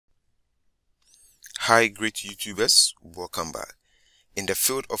Hi great YouTubers, welcome back. In the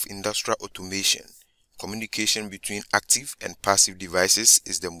field of industrial automation, communication between active and passive devices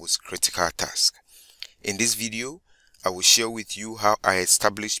is the most critical task. In this video, I will share with you how I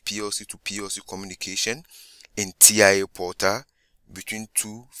established PLC to PLC communication in TIA Portal between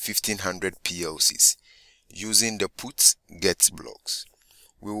two 1500 PLCs using the put/get blocks.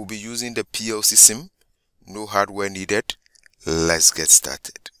 We will be using the PLC sim, no hardware needed. Let's get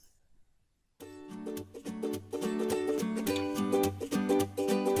started.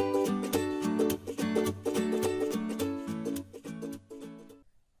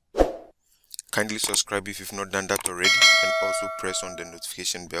 Kindly subscribe if you've not done that already, and also press on the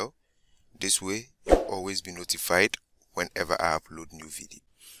notification bell. This way you'll always be notified whenever I upload new video.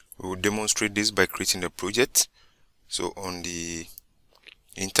 We will demonstrate this by creating a project. So on the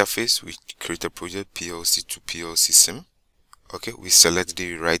interface, we create a project PLC to PLC sim. Okay, we select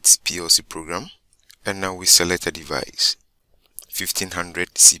the right PLC program, and now we select a device,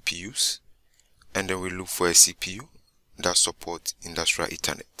 1500 CPUs, and then we look for a CPU that supports industrial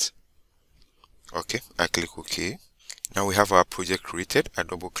Ethernet. Okay, I click OK. Now we have our project created. I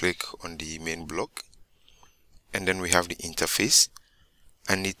double click on the main block, and then we have the interface.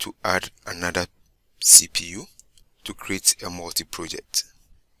 I need to add another CPU to create a multi-project.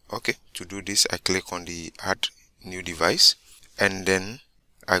 Okay, to do this, I click on the add new device, and then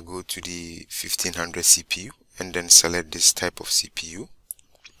I go to the 1500 CPU and then select this type of CPU.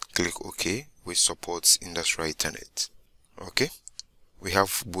 Click OK, which supports industrial Ethernet. Okay, we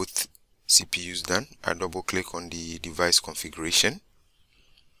have both CPUs done. I double click on the device configuration,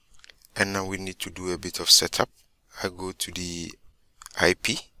 and now we need to do a bit of setup. I go to the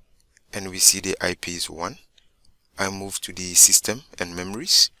IP, and we see the IP is 1. I move to the system and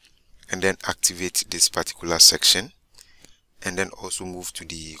memories, and then activate this particular section, and then also move to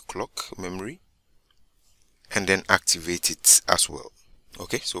the clock memory, and then activate it as well.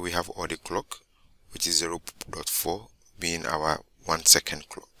 Okay, so we have all the clock, which is 0.4 being our 1 second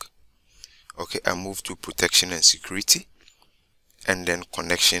clock. Okay, I move to protection and security, and then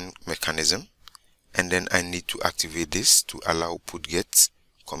connection mechanism, and then I need to activate this to allow put/get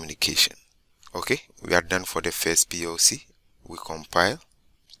communication. Okay, we are done for the first PLC. We compile.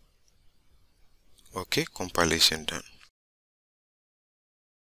 Okay, compilation done.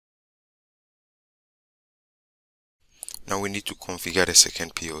 Now we need to configure the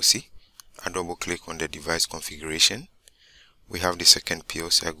second PLC. I double click on the device configuration. We have the second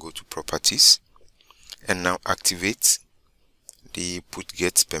PLC. I go to properties, and now activate the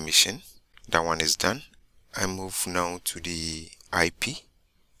put/get permission. That one is done. I move now to the IP,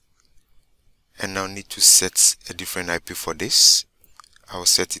 and now need to set a different IP for this. I'll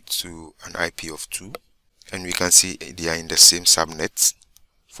set it to an IP of 2, and we can see they are in the same subnet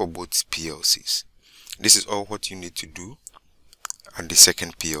for both PLCs. This is all what you need to do at the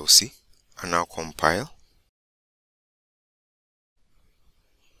second PLC. And now compile.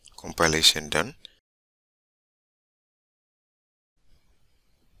 Compilation done.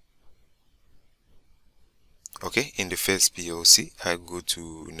 Okay, in the first PLC, I go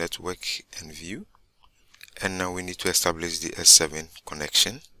to network and view, and now we need to establish the S7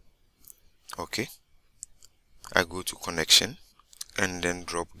 connection. Okay, I go to connection, and then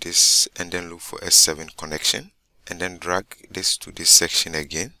drop this, and then look for S7 connection, and then drag this to this section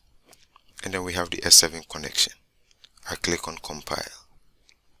again, and then we have the S7 connection. I click on compile.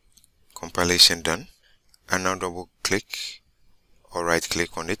 Compilation done. And now double click or right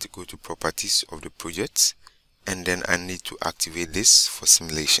click on it, go to properties of the project, and then I need to activate this for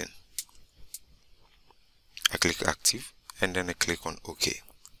simulation. I click active, and then I click on OK.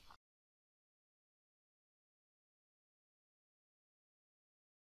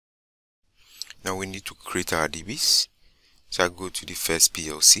 Now we need to create our DBs. So I go to the first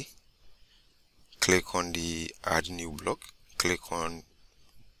PLC, click on the add new block, click on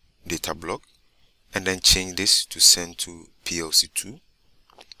data block, and then change this to send to PLC2,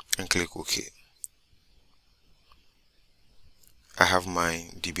 and click OK. I have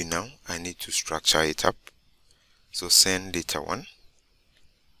my DB now. I need to structure it up. So send data 1.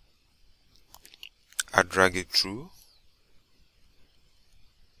 I drag it through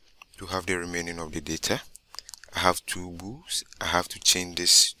to have the remaining of the data. I have 2 books. I have to change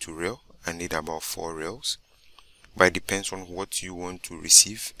this to rail. I need about 4 rails, but it depends on what you want to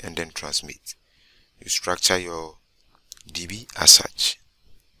receive and then transmit. You structure your DB as such.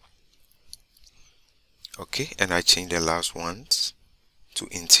 Okay, and I change the last ones to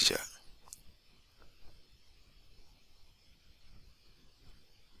integer.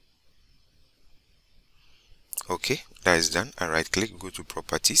 Okay, that is done. I right click, go to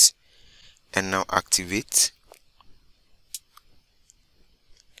properties, and now activate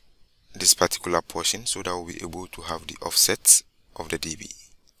this particular portion so that we'll be able to have the offset of the DB.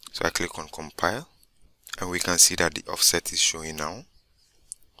 So I click on compile, and we can see that the offset is showing now.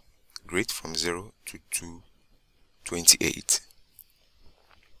 Great, from 0 to 228.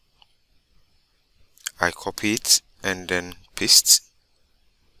 I copy it and then paste,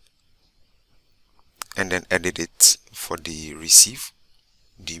 and then edit it for the receive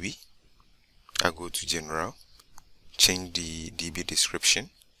DB. I go to general, change the DB description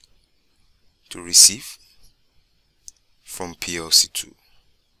to receive from PLC2.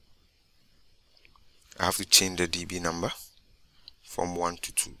 I have to change the DB number from 1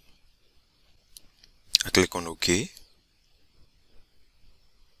 to 2. I click on OK,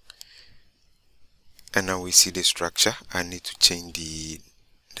 and now we see the structure. I need to change the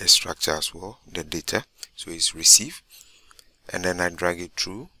structure as well, the data, so it's receive, and then I drag it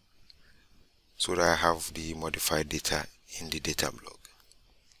through so that I have the modified data in the data block.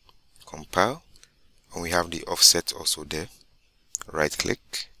 Compile, and we have the offset also there. Right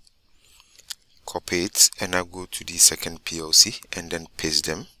click, copy it, and I go to the second PLC and then paste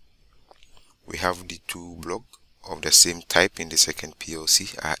them. We have the two blocks of the same type in the second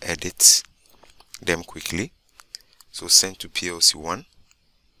PLC. I edit them quickly. So send to PLC1,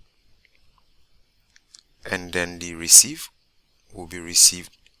 and then the receive will be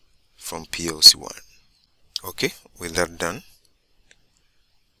received from PLC1. Okay, with that done,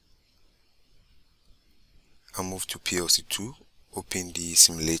 I'll move to PLC2, open the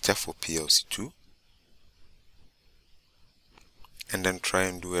simulator for PLC2, and then try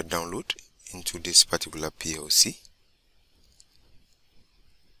and do a download into this particular PLC.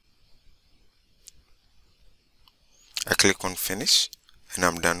 I click on finish, and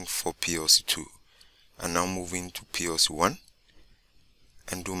I'm done for PLC2. And now moving to PLC1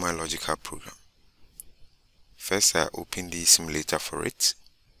 and do my logical program. First, I open the simulator for it.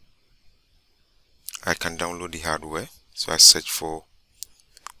 I can download the hardware, so I search for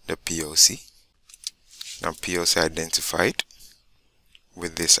the PLC. Now PLC identified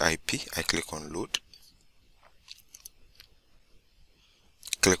with this IP. I click on load,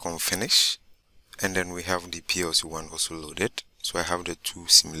 click on finish, and then we have the PLC1 also loaded. So I have the two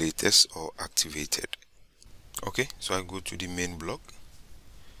simulators all activated. Okay, so I go to the main block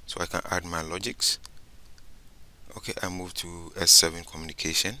so I can add my logics. Okay, I move to S7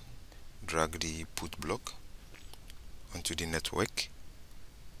 communication, drag the put block onto the network.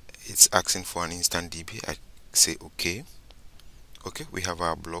 It's asking for an instant DB. I say okay. Okay, we have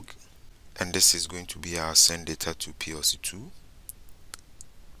our block, and this is going to be our send data to PLC2.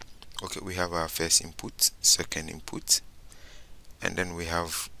 Okay, we have our first input, second input, and then we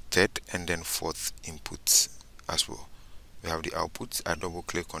have third and then fourth input as well. We have the output. I double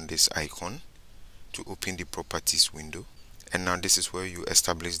click on this icon to open the properties window, and now this is where you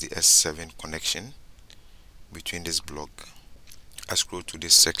establish the S7 connection between this block. I scroll to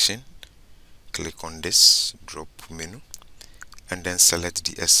this section, click on this drop menu, and then select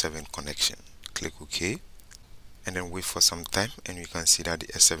the S7 connection. Click OK, and then wait for some time, and you can see that the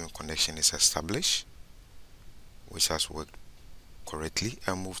S7 connection is established, which has worked correctly.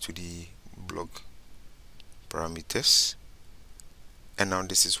 I move to the block parameters, and now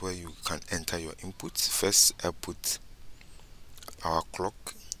this is where you can enter your inputs. First, I put our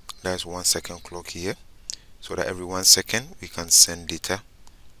clock, that's 1 second clock here, so that every 1 second we can send data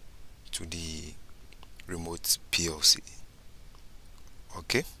to the remote PLC.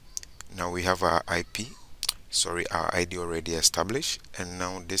 Okay, now we have our our ID already established, and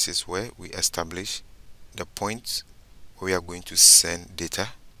now this is where we establish the point where we are going to send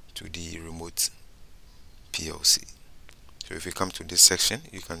data to the remote PLC. So if you come to this section,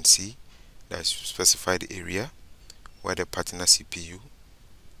 you can see that you specify the area where the partner CPU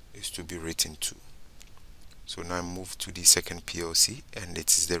is to be written to. So now I move to the second PLC, and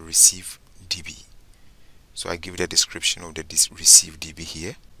it is the receive DB. So I give the description of the receive DB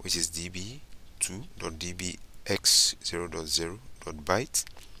here, which is db2.dbx0.0.byte,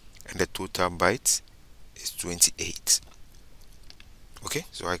 and the total byte is 28. Okay,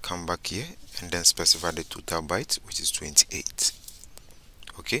 so I come back here and then specify the total byte, which is 28.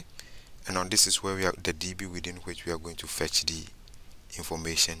 Okay, and now this is where we are, the DB within which we are going to fetch the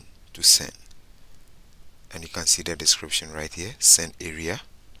information to send. And you can see the description right here, send area,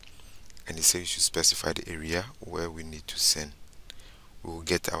 and it says you should specify the area where we need to send. We will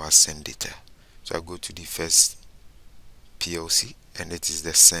get our send data. So I go to the first PLC, and it is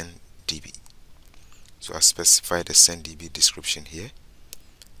the send DB. So I specify the send DB description here.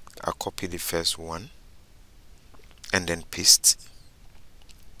 I copy the first one and then paste,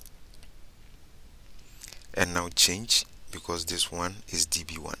 and now change, because this one is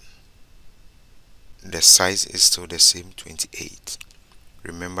db1. The size is still the same, 28.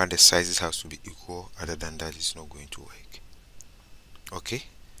 Remember, the sizes has to be equal, other than that it's not going to work. Okay,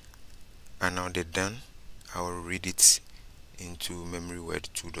 and now they're done. I will read it into memory word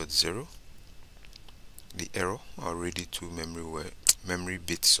 2.0. The error, I'll read it to memory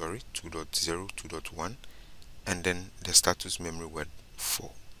bit 2.0, 2.1, and then the status memory word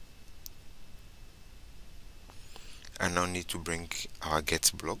 4. I now need to bring our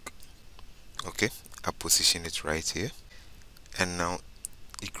get block. Okay, I position it right here, and now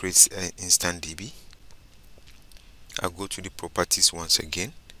it creates an instant db. I'll go to the properties once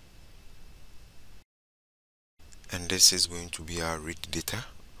again, and this is going to be our read data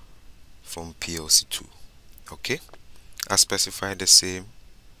from PLC2. Okay, I specify the same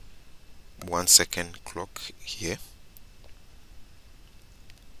 1 second clock here,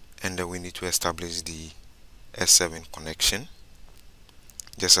 and then we need to establish the S7 connection,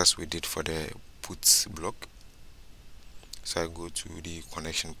 just as we did for the put block. So I go to the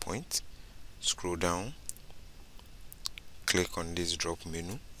connection point, scroll down, click on this drop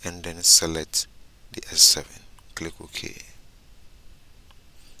menu, and then select the S7. Click OK.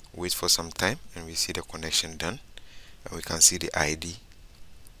 Wait for some time, and we see the connection done, and we can see the ID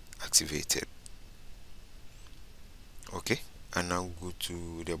activated. Okay, and now go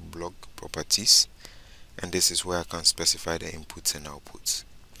to the block properties, and this is where I can specify the inputs and outputs.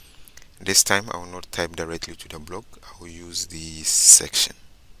 This time I will not type directly to the block, I will use the section.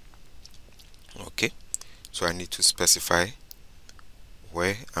 Okay, so I need to specify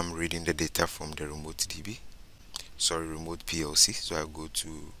where I'm reading the data from the remote PLC. So I go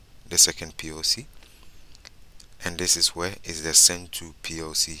to the second PLC, and this is where is the send to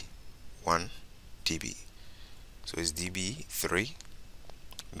PLC 1 db. So it's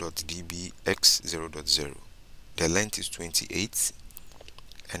db3.dbx0.0. the length is 28,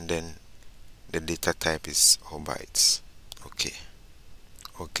 and then the data type is all bytes.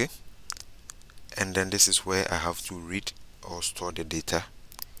 Okay, and then this is where I have to read or store the data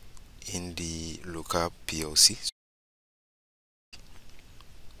in the local PLC,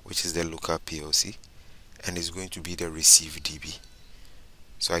 which is the local PLC, and it's going to be the receive db.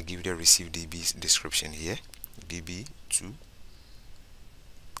 So I give the receive db description here,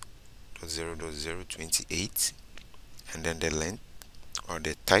 db2.0.028, and then the length or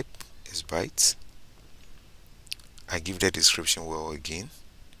the type is bytes. I give the description well again,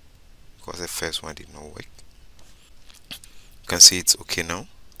 because the first one did not work. You can see it's okay now.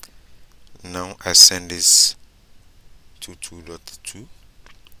 Now I send this to 2.2,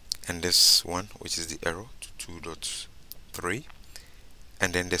 and this one, which is the error, to 2.3,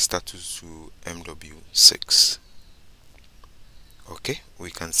 and then the status to MW6. Okay,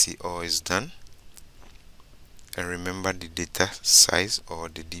 we can see all is done, and remember the data size or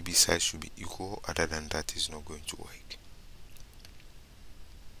the db size should be equal, other than that is not going to work.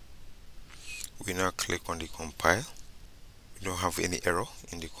 We now click on the compile. We don't have any error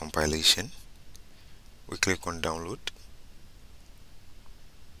in the compilation. We click on download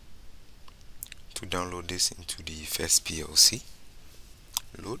to download this into the first PLC.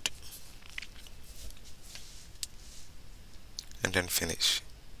 Load, and then finish.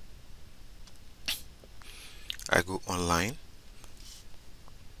 I go online,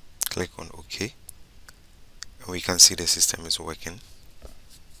 click on OK, and we can see the system is working.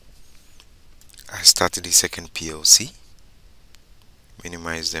 I started the second PLC,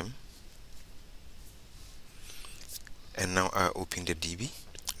 minimize them, and now I open the DB,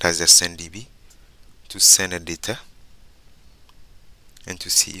 that's the send DB, to send the data and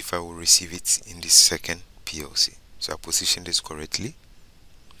to see if I will receive it in this second PLC. So I position this correctly,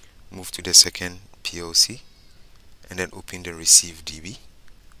 move to the second PLC, and then open the receive DB.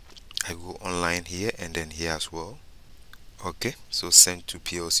 I go online here and then here as well. Okay, so send to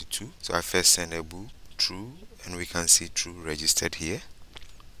PLC2. So I first send a bool true, and we can see true registered here.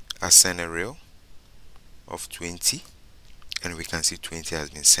 I send a real of 20, and we can see 20 has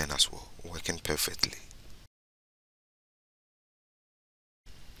been sent as well, working perfectly.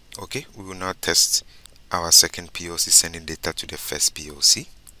 Okay, we will now test our second PLC sending data to the first PLC.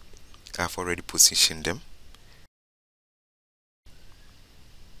 I've already positioned them.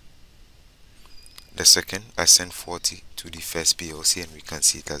 The second, I send 40 to the first PLC, and we can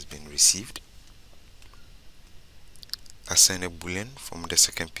see it has been received. I send a boolean from the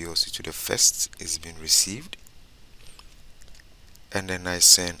second PLC to the first, it's been received. And then I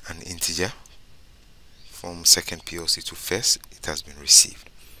send an integer from second PLC to first, it has been received,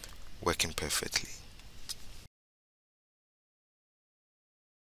 working perfectly.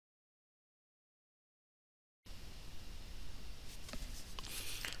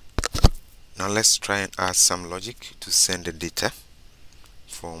 Now let's try and add some logic to send the data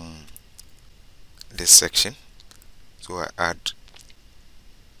from this section. So I add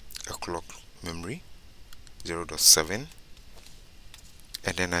a clock memory 0.7,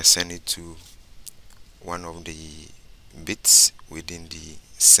 and then I send it to one of the bits within the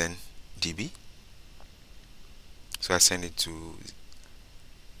send db. So I send it to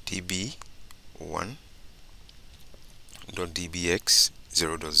db1.dbx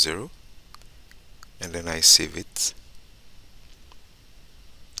 0.0, and then I save it.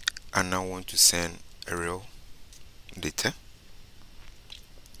 I now want to send a real data,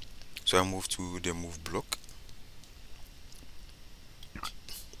 so I move to the move block.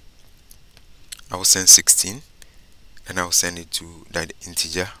 I will send 16, and I will send it to that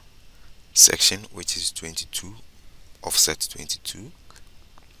integer section, which is 22, offset 22.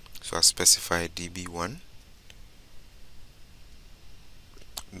 So I specify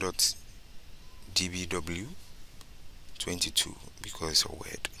db1.dbw22 because it's a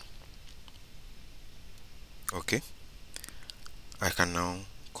word. Okay, I can now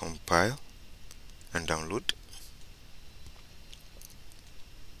compile and download.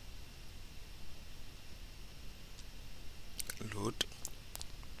 Load.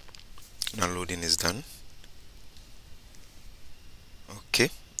 Now loading is done. Okay,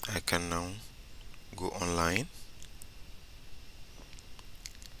 I can now go online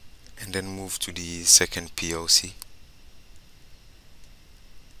and then move to the second PLC.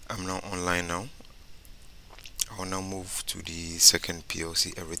 I'm now online now. I will now move to the second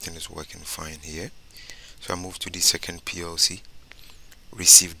PLC. Everything is working fine here. So I move to the second PLC,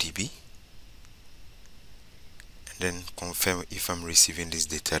 receive DB, and then confirm if I'm receiving this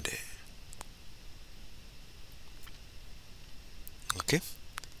data there. Okay,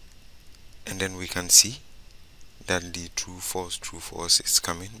 and then we can see that the true false is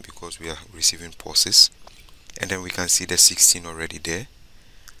coming because we are receiving pulses, and then we can see the 16 already there.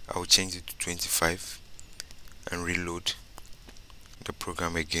 I will change it to 25 and reload the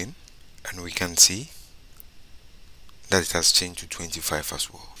program again, and we can see that it has changed to 25 as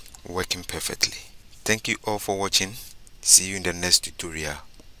well, working perfectly. Thank you all for watching. See you in the next tutorial.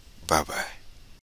 Bye bye.